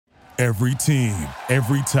Every team,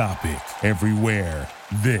 every topic, everywhere.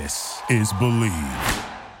 This is Believe.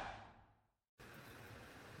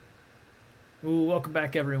 Ooh, welcome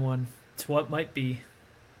back, everyone, to what might be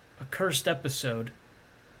a cursed episode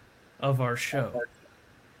of our show.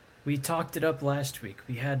 We talked it up last week.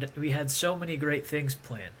 We had so many great things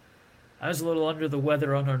planned. I was a little under the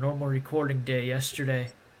weather on our normal recording day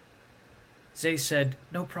yesterday. Zay said,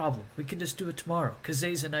 "No problem. We can just do it tomorrow," because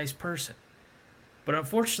Zay's a nice person. But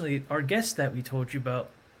unfortunately, our guest that we told you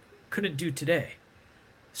about couldn't do today.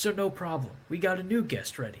 So no problem. We got a new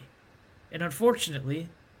guest ready. And unfortunately,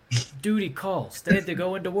 duty calls. They had to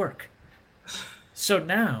go into work. So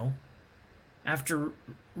now, after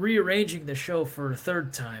rearranging the show for a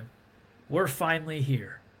third time, we're finally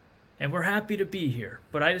here. And we're happy to be here.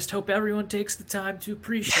 But I just hope everyone takes the time to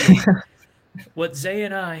appreciate what Zay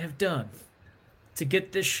and I have done to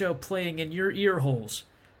get this show playing in your ear holes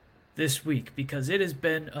this week, because it has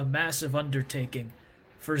been a massive undertaking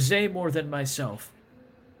for Zay more than myself.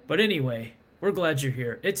 But anyway, we're glad you're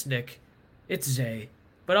here. It's Nick. It's Zay.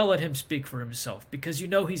 But I'll let him speak for himself, because you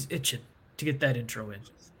know he's itching to get that intro in.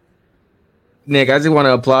 Nick, I just want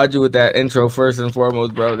to applaud you with that intro first and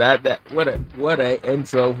foremost, bro. What a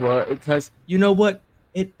intro for, because you know what?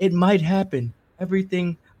 It might happen.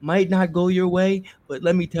 Everything might not go your way, but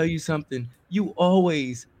let me tell you something. You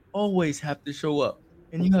always have to show up,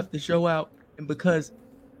 and you have to show out. And because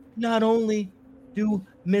not only do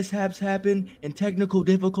mishaps happen and technical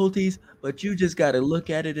difficulties, but you just got to look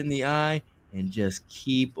at it in the eye and just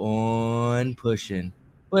keep on pushing.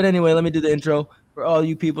 But anyway, let me do the intro for all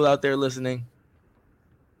you people out there listening.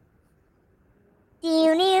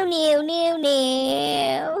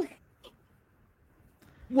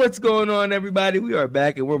 What's going on, everybody? We are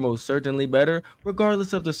back, and we're most certainly better,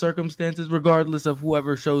 regardless of the circumstances, regardless of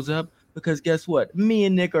whoever shows up. Because guess what? Me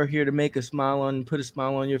and Nick are here to make a smile on, put a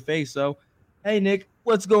smile on your face. So, hey, Nick,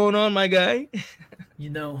 what's going on, my guy? You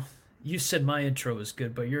know, you said my intro was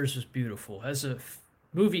good, but yours was beautiful. As a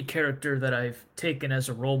movie character that I've taken as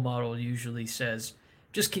a role model usually says,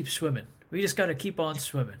 just keep swimming. We just got to keep on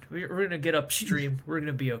swimming. We're going to get upstream. We're going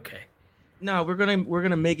to be okay. No, we're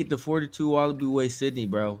gonna make it to 42 Wallaby Way, Sydney,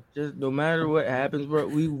 bro. Just no matter what happens, bro,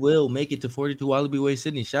 we will make it to 42 Wallaby Way,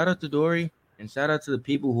 Sydney. Shout out to Dory, and shout out to the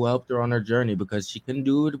people who helped her on her journey, because she couldn't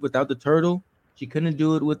do it without the turtle. She couldn't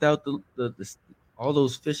do it without the all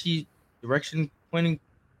those fishy direction pointing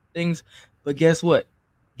things. But guess what?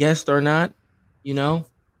 Guest or not, you know,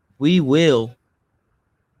 we will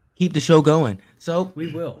keep the show going. So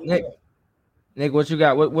We will. Nick, what you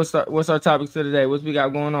got? What's our topics for today? What we got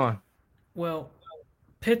going on? Well,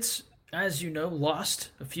 Pitt's, as you know,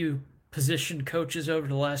 lost a few position coaches over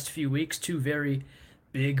the last few weeks. Two very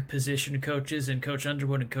big position coaches, and Coach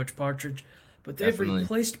Underwood and Coach Partridge. But they've Definitely.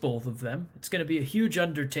 replaced both of them. It's going to be a huge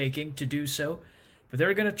undertaking to do so, but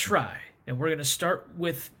they're going to try. And we're going to start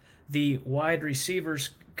with the wide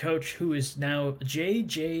receivers coach, who is now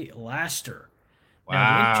J.J. Laster.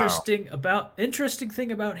 Now, Wow. interesting thing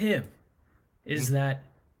about him is that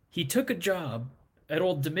he took a job at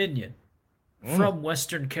Old Dominion from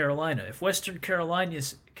Western Carolina. If Western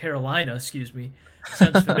Carolina,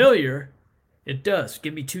 sounds familiar, it does.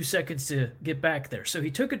 Give me 2 seconds to get back there. So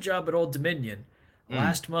he took a job at Old Dominion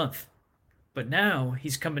last month, but now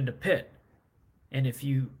he's coming to Pitt. And if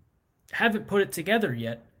you haven't put it together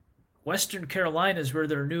yet, Western Carolina is where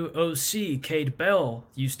their new OC, Cade Bell,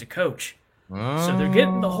 used to coach. So they're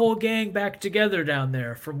getting the whole gang back together down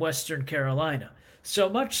there from Western Carolina. So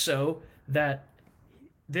much so that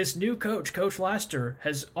this new coach, Coach Laster,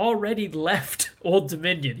 has already left Old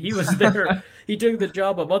Dominion. He was there. He took the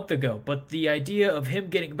job a month ago. But the idea of him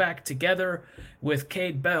getting back together with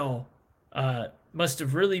Cade Bell must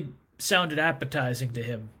have really sounded appetizing to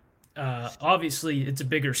him. Obviously, it's a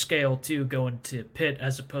bigger scale, too, going to Pitt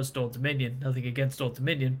as opposed to Old Dominion. Nothing against Old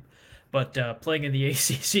Dominion. But playing in the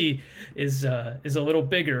ACC is a little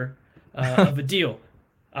bigger of a deal.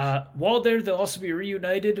 While there, they'll also be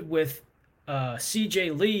reunited with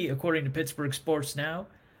C.J. Lee, according to Pittsburgh Sports Now,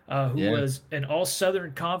 who was an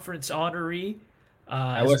All-Southern Conference honoree.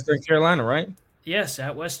 At Western Carolina, right? Yes,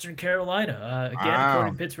 at Western Carolina. Again,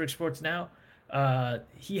 according to Pittsburgh Sports Now,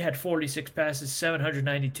 he had 46 passes,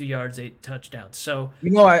 792 yards, 8 touchdowns. So you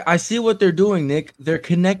know, I see what they're doing, Nick. They're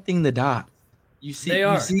connecting the dots. You see, they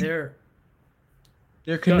are.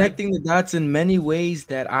 They're connecting the dots in many ways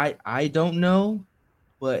that I don't know,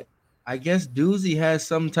 but I guess Doozy has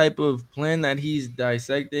some type of plan that he's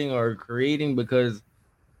dissecting or creating, because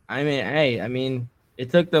I mean, it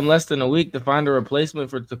took them less than a week to find a replacement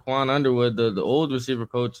for Taquan Underwood, the old receiver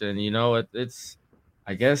coach, and you know it's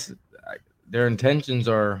I guess their intentions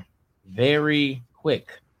are very quick.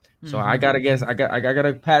 So I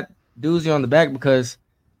gotta pat Doozy on the back because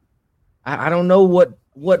I don't know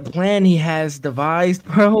what plan he has devised,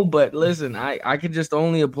 bro. But listen, I can just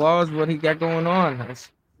only applaud what he got going on.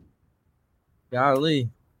 Golly.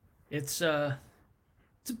 It's a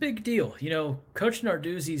big deal. Coach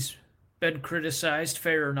Narduzzi's been criticized,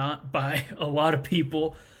 fair or not, by a lot of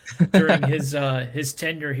people during his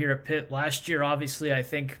tenure here at Pitt. Last year, obviously, I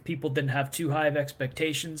think people didn't have too high of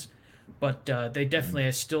expectations, but they definitely,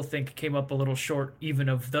 I still think, came up a little short even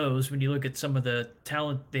of those when you look at some of the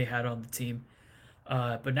talent they had on the team.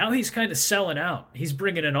 But now he's kind of selling out. He's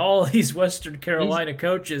bringing in all these Western Carolina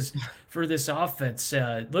coaches for this offense.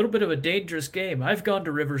 A little bit of a dangerous game. I've gone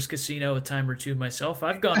to Rivers Casino a time or two myself.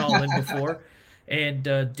 I've gone all in before. And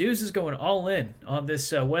Deuce is going all in on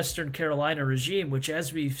this Western Carolina regime, which,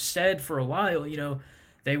 as we've said for a while,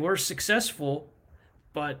 they were successful,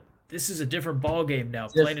 but this is a different ball game now.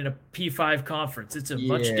 Playing in a P5 conference, it's a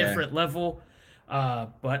much different level.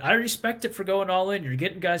 But I respect it for going all in. You're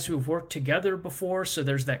getting guys who have worked together before, so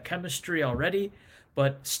there's that chemistry already.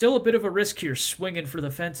 But still a bit of a risk here, swinging for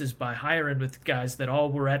the fences by hiring with guys that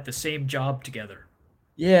all were at the same job together.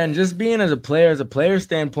 Yeah, and just being as a player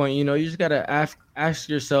standpoint, you just gotta ask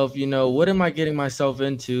yourself, what am I getting myself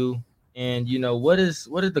into, and what is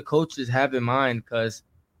the coaches have in mind, because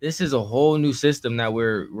this is a whole new system that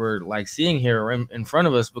we're like seeing here in front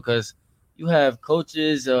of us, because you have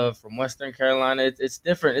coaches from Western Carolina. It's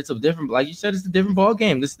different. It's a different, like you said, it's a different ball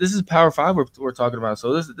game. This is Power 5 we're talking about.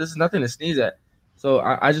 So this is nothing to sneeze at. So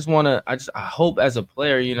I hope as a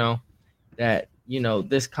player, that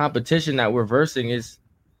this competition that we're versing is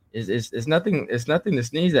nothing. It's nothing to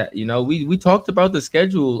sneeze at. We talked about the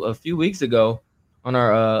schedule a few weeks ago on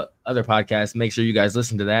our other podcast. Make sure you guys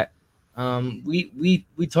listen to that.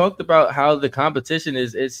 We talked about how the competition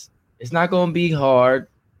it's not going to be hard,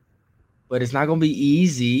 but it's not going to be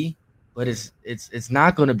easy, but it's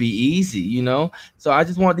not going to be easy, So I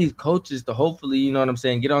just want these coaches to hopefully,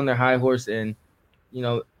 get on their high horse and,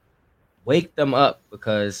 wake them up,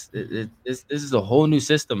 because this is a whole new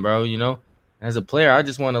system, bro, As a player, I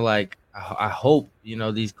just want to I hope,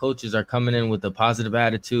 these coaches are coming in with a positive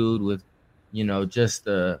attitude, with, just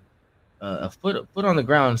a foot on the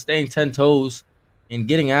ground, staying 10 toes and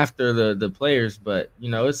getting after the players. But,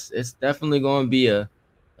 it's definitely going to be a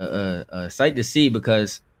sight to see,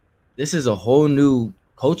 because this is a whole new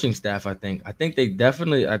coaching staff. I think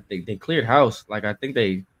they cleared house. I think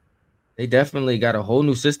they definitely got a whole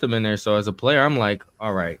new system in there. So as a player, I'm like,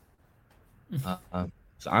 all right.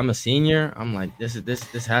 So I'm a senior. I'm like, this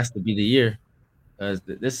has to be the year, because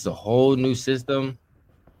this is a whole new system,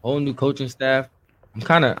 whole new coaching staff. I'm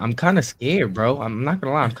kind of scared, bro. I'm not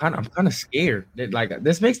gonna lie. I'm kind of scared.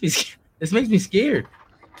 This makes me scared.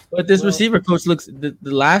 But this receiver coach looks the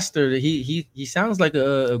Laster. He sounds like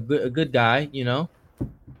a good guy,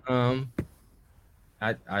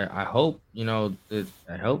 I hope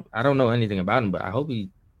I don't know anything about him, but I hope he's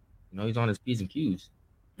on his P's and Q's.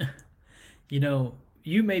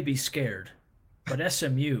 You may be scared, but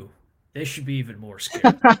SMU, they should be even more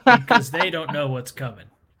scared because they don't know what's coming.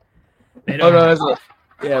 They don't. That's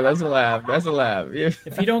a laugh. That's a laugh. Yeah.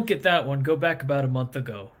 If you don't get that one, go back about a month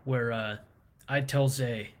ago where I tell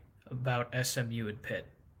Zay about SMU and Pitt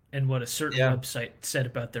and what a certain website said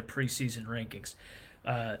about their preseason rankings.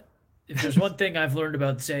 If there's one thing I've learned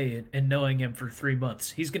about Zay and knowing him for 3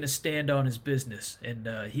 months, he's going to stand on his business, and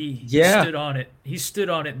he stood on it. He stood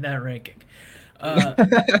on it in that ranking.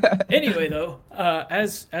 Anyway, though,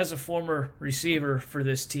 as a former receiver for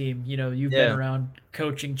this team, you've been around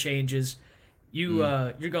coaching changes.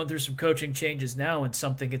 You're going through some coaching changes now, and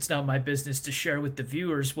something it's not my business to share with the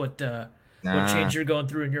viewers what change you're going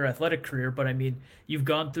through in your athletic career. But I mean, you've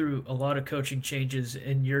gone through a lot of coaching changes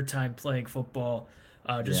in your time playing football.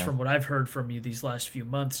 From what I've heard from you these last few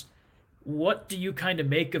months, what do you kind of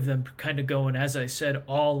make of them kind of going, as I said,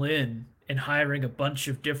 all in and hiring a bunch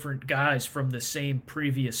of different guys from the same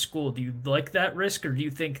previous school? Do you like that risk, or do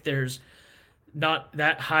you think there's not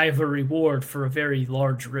that high of a reward for a very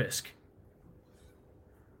large risk?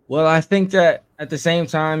 Well, I think that at the same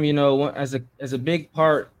time, as a big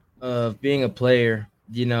part of being a player,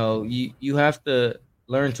 you have to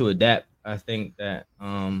learn to adapt. I think that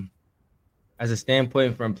as a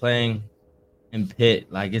standpoint from playing in Pitt,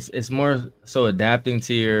 it's more so adapting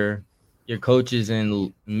to your coaches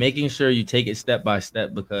and making sure you take it step by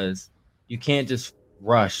step, because you can't just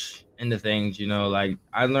rush into things.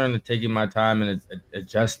 I learned to taking my time and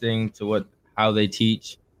adjusting to how they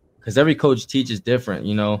teach, because every coach teaches different.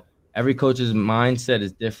 Every coach's mindset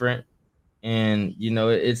is different, and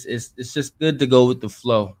it's just good to go with the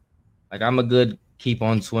flow. I'm a good keep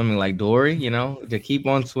on swimming like Dory, to keep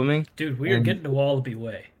on swimming. Dude, we are And getting the Wallaby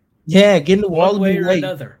way. yeah, getting the One way Wallaby or way.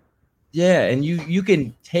 another. Yeah, and you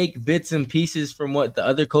can take bits and pieces from what the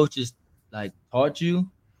other coaches like taught you,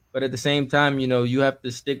 but at the same time, you have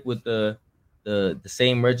to stick with the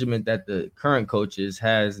same regiment that the current coaches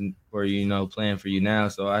has for plan for you now.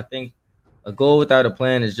 So I think a goal without a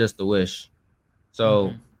plan is just a wish.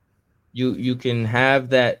 So you can have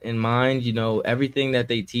that in mind, everything that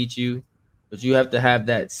they teach you, but you have to have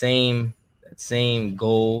that same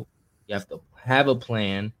goal. You have to have a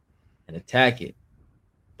plan and attack it.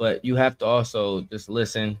 But you have to also just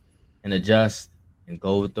listen and adjust and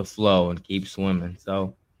go with the flow and keep swimming.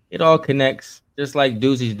 So it all connects, just like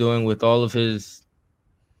Doozy's doing with all of his,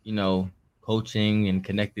 coaching and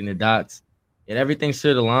connecting the dots. And everything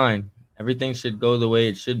should align. Everything should go the way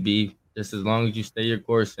it should be, just as long as you stay your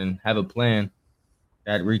course and have a plan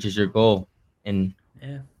that reaches your goal. And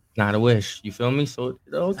not a wish. You feel me? So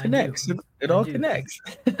it all connects. It all connects.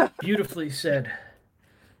 Beautifully said.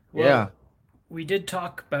 Well, Yeah. We did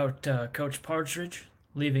talk about Coach Partridge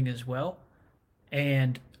leaving as well.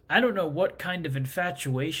 And I don't know what kind of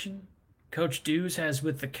infatuation Coach Dews has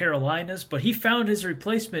with the Carolinas, but he found his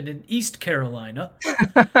replacement in East Carolina.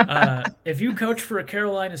 If you coach for a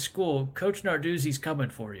Carolina school, Coach Narduzzi's coming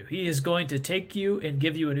for you. He is going to take you and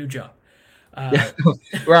give you a new job.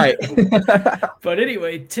 Right. But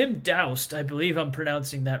anyway, Tim Doust, I believe I'm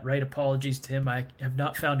pronouncing that right. Apologies to him. I have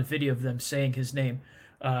not found a video of them saying his name.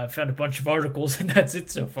 I found a bunch of articles, and that's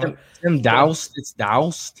it so far. Tim Doust. It's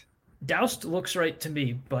Doust. Doust looks right to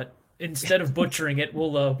me, but instead of butchering it,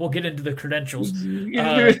 we'll get into the credentials.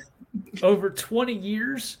 Over 20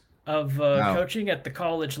 years of coaching at the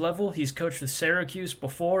college level. He's coached with Syracuse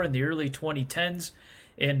before in the early 2010s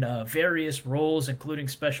in various roles, including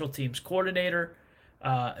special teams coordinator.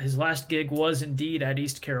 His last gig was indeed at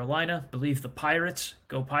East Carolina. I believe the Pirates.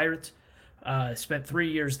 Go Pirates. Spent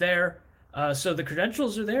 3 years there. So the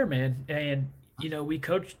credentials are there, man. And we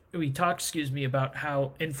talked, about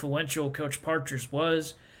how influential Coach Partridge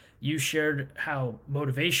was. You shared how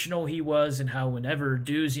motivational he was and how whenever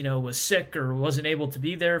Dews, was sick or wasn't able to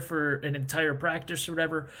be there for an entire practice or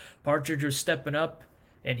whatever, Partridge was stepping up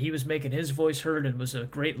and he was making his voice heard and was a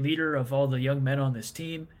great leader of all the young men on this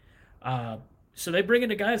team. So they bring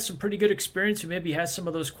in a guy with some pretty good experience who maybe has some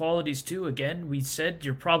of those qualities too. Again, we said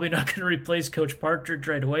you're probably not going to replace Coach Partridge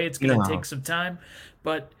right away. It's going to take some time,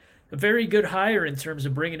 but a very good hire in terms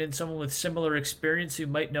of bringing in someone with similar experience who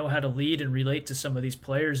might know how to lead and relate to some of these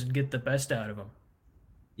players and get the best out of them.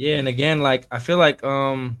 Yeah, and again, I feel like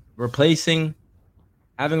having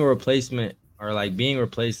a replacement or being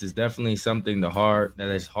replaced is definitely something that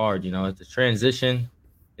is hard. It's a transition.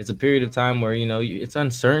 It's a period of time where it's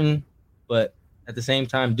uncertain, but at the same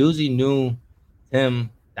time, Doozy knew Tim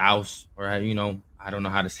Douse, or I don't know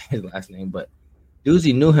how to say his last name, but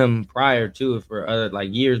Doozy knew him prior to for other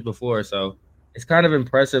years before. So it's kind of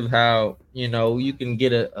impressive how you can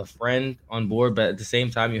get a friend on board, but at the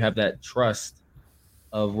same time you have that trust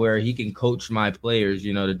of where he can coach my players,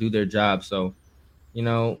 to do their job. So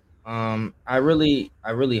I really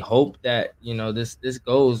hope that this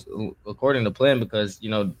goes according to plan, because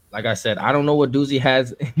like I said, I don't know what Doozy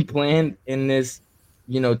has planned in this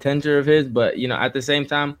tenure of his, but at the same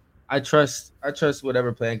time I trust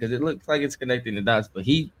whatever plan, because it looks like it's connecting the dots. But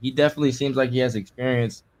he definitely seems like he has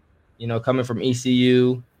experience coming from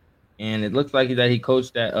ECU, and it looks like that he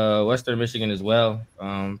coached at Western Michigan as well,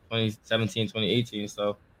 2017 2018.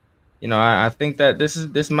 So I think that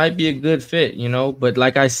this might be a good fit, but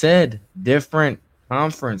like I said, different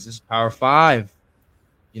conference. This is Power 5.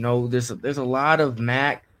 There's a lot of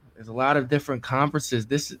MAC. There's a lot of different conferences.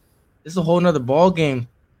 This is a whole nother ball game.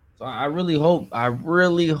 So I really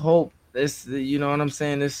hope this, what I'm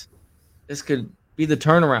saying? This could be the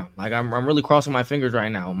turnaround. I'm really crossing my fingers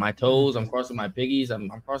right now. My toes, I'm crossing my piggies. I'm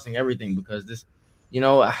crossing everything, because this,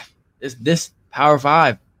 this Power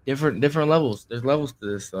 5, different levels. There's levels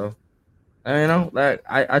to this. So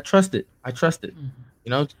I trust it.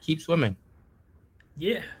 To keep swimming.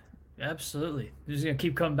 Yeah, absolutely. They're just gonna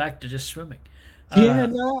keep coming back to just swimming.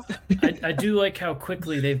 No. I do like how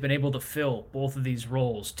quickly they've been able to fill both of these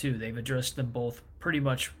roles too. They've addressed them both pretty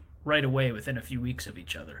much right away within a few weeks of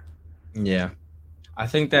each other. Yeah, I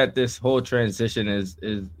think that this whole transition is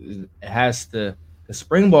it has to. The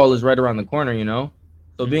spring ball is right around the corner,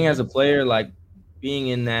 So being as a player, being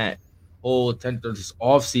in that whole this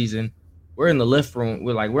off season, we're in the lift room.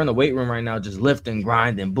 We're in the weight room right now, just lifting,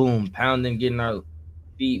 grinding, boom, pounding, getting our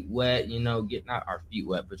feet wet. Getting not our feet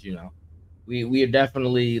wet, but we are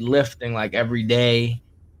definitely lifting every day,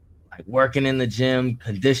 working in the gym,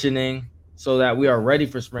 conditioning. so that we are ready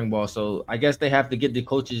for spring ball. So I guess they have to get the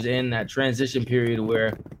coaches in that transition period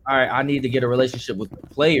where, all right, I need to get a relationship with the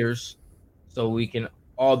players so we can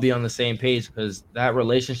all be on the same page, because that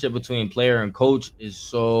relationship between player and coach is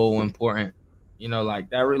so important. Like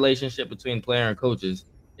that relationship between player and coaches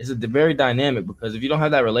is very dynamic, because if you don't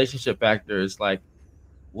have that relationship factor, it's like,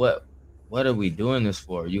 what what are we doing this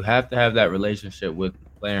for? You have to have that relationship with the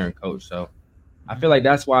player and coach. So I feel like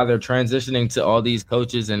that's why they're transitioning to all these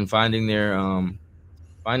coaches and finding their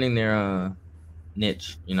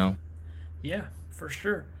niche. Yeah, for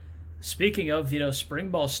sure. Speaking of, spring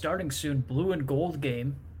ball starting soon, blue and gold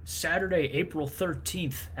game, Saturday, April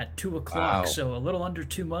 13th at 2 o'clock. Wow. So a little under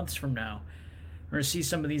 2 months from now. We're going to see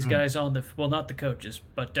some of these Mm. guys on well, not the coaches,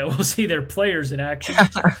 but we'll see their players in action,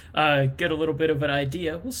 get a little bit of an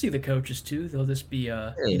idea. We'll see the coaches too. They'll just be,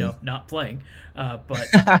 Hey. not playing. But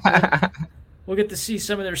we'll get to see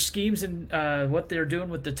some of their schemes and what they're doing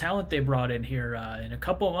with the talent they brought in here in a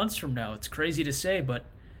couple of months from now. It's crazy to say, but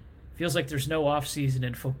feels like there's no off season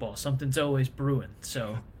in football. Something's always brewing.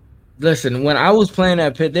 So Listen, when I was playing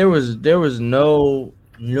at Pitt, there was no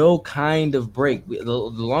kind of break. The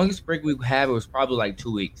longest break we had was probably like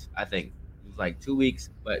 2 weeks. I think it was like 2 weeks.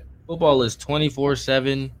 But football is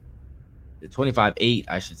 24/7, 25/8,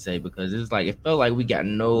 I should say, because it's like it felt like we got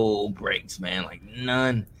no breaks, man, like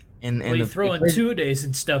none. well, And you the throw in crazy 2 days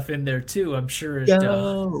and stuff in there too. I'm sure it.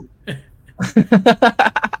 yo.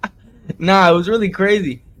 Nah, it was really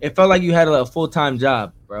crazy. It felt like you had a full time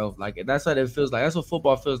job, bro. Like that's what it feels like. That's what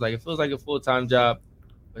football feels like. It feels like a full time job,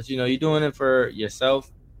 but you're doing it for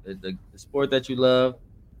yourself, the sport that you love,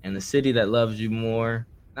 and the city that loves you more.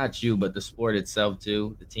 Not you, but the sport itself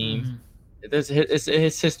too, the teams. Mhm.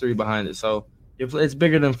 It's history behind it. So it's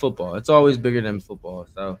bigger than football. It's always bigger than football.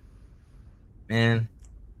 So man,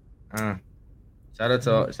 uh, shout out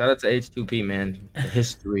to H2P, man. The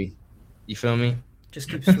history. You feel me? Just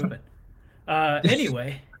keep swimming.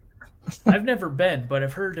 Anyway, I've never been, but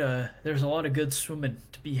I've heard there's a lot of good swimming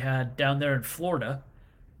to be had down there in Florida.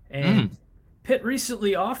 And Mm. Pitt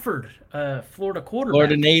recently offered a Florida Florida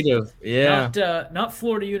quarterback, native. Yeah. not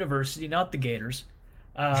Florida University, not the Gators.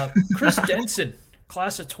 Chris Denson,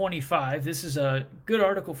 class of 25. This is a good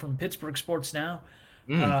article from Pittsburgh Sports Now.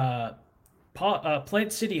 Mm. Uh,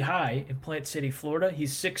 Plant City High in Plant City, Florida.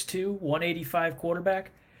 He's 6'2", 185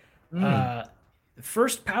 quarterback. Mm. Uh, the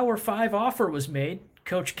first Power 5 offer was made.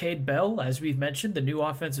 Coach Cade Bell, as we've mentioned, the new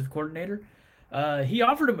offensive coordinator, he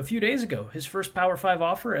offered him a few days ago. His first Power 5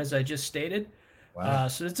 offer, as I just stated. Wow.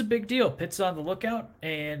 So it's a big deal. Pitt's on the lookout,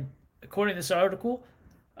 and according to this article,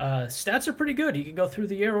 stats are pretty good. He can go through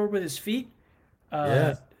the air or with his feet.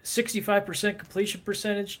 Yeah. 65% completion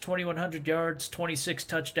percentage, 2,100 yards, 26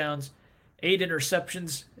 touchdowns, 8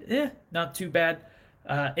 interceptions. Not too bad.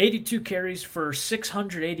 82 carries for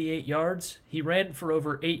 688 yards. He ran for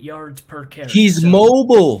over 8 yards per carry. He's So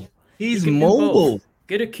mobile. he He's can do mobile. both.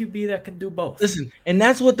 Get a QB that can do both. Listen, and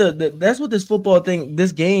that's what that's what this football thing,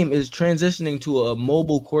 this game is transitioning to a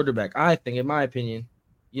mobile quarterback. I think, in my opinion,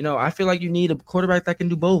 I feel like you need a quarterback that can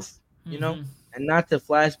do both. Mm-hmm. And not to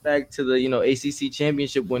flash back to the ACC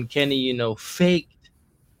championship when Kenny faked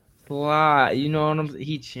fly. You know what I'm saying?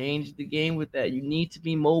 He changed the game with that. You need to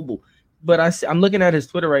be mobile. But I'm looking at his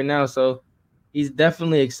Twitter right now, so he's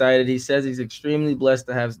definitely excited. He says he's extremely blessed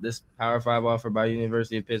to have this Power 5 offer by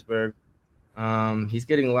University of Pittsburgh. He's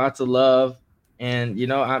getting lots of love, and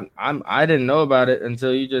I didn't know about it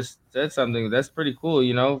until you just said something. That's pretty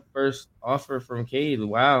cool. First offer from Cade.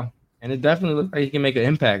 Wow, and it definitely looks like he can make an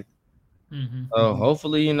impact. Mm-hmm. So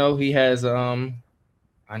hopefully, he has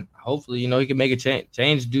and hopefully, he can make a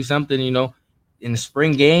change, do something, in the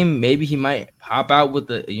spring game. Maybe he might pop out with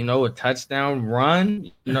a touchdown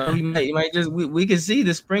run. He might just, we can see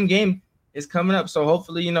the spring game is coming up. So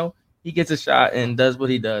hopefully, he gets a shot and does what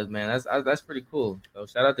he does, man. That's pretty cool. So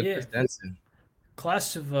shout out to Yeah. Chris Denson.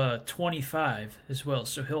 Class of 25 as well.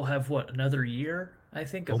 So he'll have, another year, I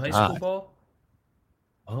think, of Oh, high school God. ball?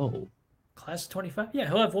 Oh, Class of 25? Yeah,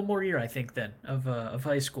 he'll have one more year, I think, then, of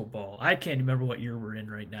high school ball. I can't remember what year we're in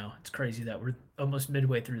right now. It's crazy that we're almost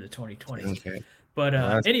midway through the 2020s. okay. But Well,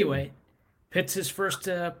 that's anyway, Pitt's his first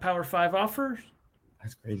Power 5 offer.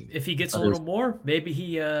 That's crazy. If he gets a That is- little more, maybe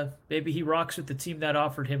he rocks with the team that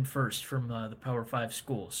offered him first from the Power 5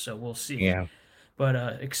 schools. So we'll see. Yeah. But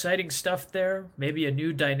exciting stuff there. Maybe a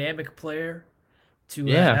new dynamic player to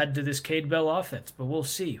Yeah. add to this Cade Bell offense. But we'll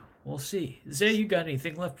see. We'll see. Zay, you got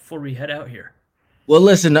anything left before we head out here? Well,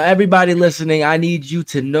 listen, to everybody listening, I need you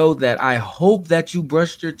to know that I hope that you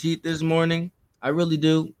brushed your teeth this morning. I really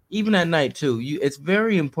do. Even at night too. It's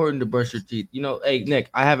very important to brush your teeth. Hey, Nick,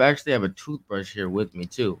 I actually have a toothbrush here with me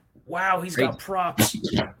too. Wow, he's got props.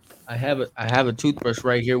 I have a toothbrush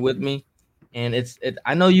right here with me, and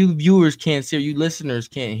I know you viewers can't see it, you listeners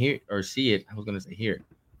can't hear or see it. I was gonna say hear it,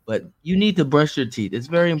 but you need to brush your teeth. It's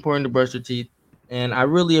very important to brush your teeth, and I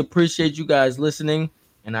really appreciate you guys listening.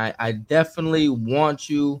 And I definitely want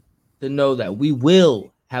you to know that we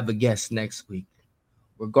will have a guest next week,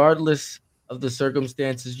 regardless of the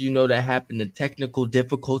circumstances, that happen, the technical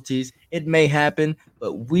difficulties. It may happen,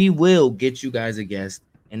 but we will get you guys a guest,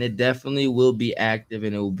 and it definitely will be active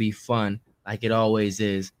and it will be fun like it always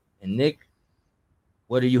is. And Nick,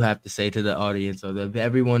 what do you have to say to the audience or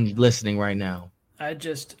everyone listening right now?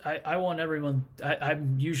 I want everyone.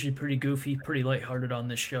 I'm usually pretty goofy, pretty lighthearted on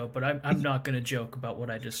this show, but I'm not going to joke about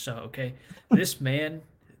what I just saw, okay? This man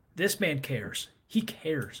cares. He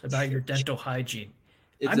cares about your dental hygiene.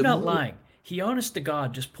 I'm not lying. He, honest to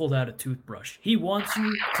God, just pulled out a toothbrush. He wants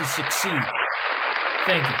you to succeed.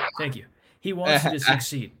 Thank you. He wants you to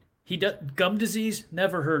succeed. Gum disease,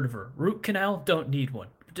 never heard of her. Root canal, don't need one.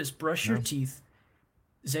 Just brush your teeth.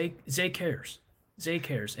 Zay cares. Zay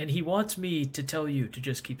cares. And he wants me to tell you to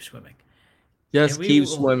just keep swimming. Just keep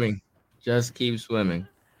swimming.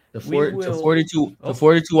 To 42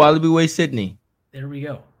 Wallaby Way, Sydney. There we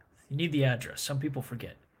go. You need the address. Some people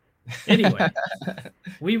forget. Anyway,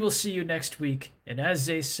 we will see you next week. And as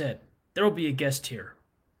Zay said, there will be a guest here.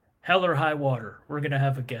 Hell or high water, we're going to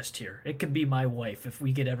have a guest here. It can be my wife if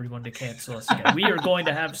we get everyone to cancel us again. We are going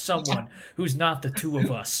to have someone who's not the two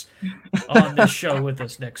of us on this show with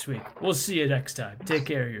us next week. We'll see you next time. Take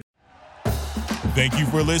care of yourself. Thank you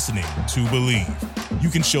for listening to Believe. You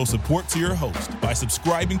can show support to your host by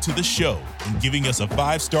subscribing to the show and giving us a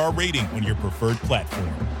 5-star rating on your preferred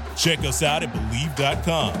platform. Check us out at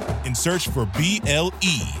Believe.com and search for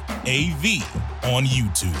BLEAV on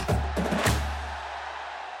YouTube.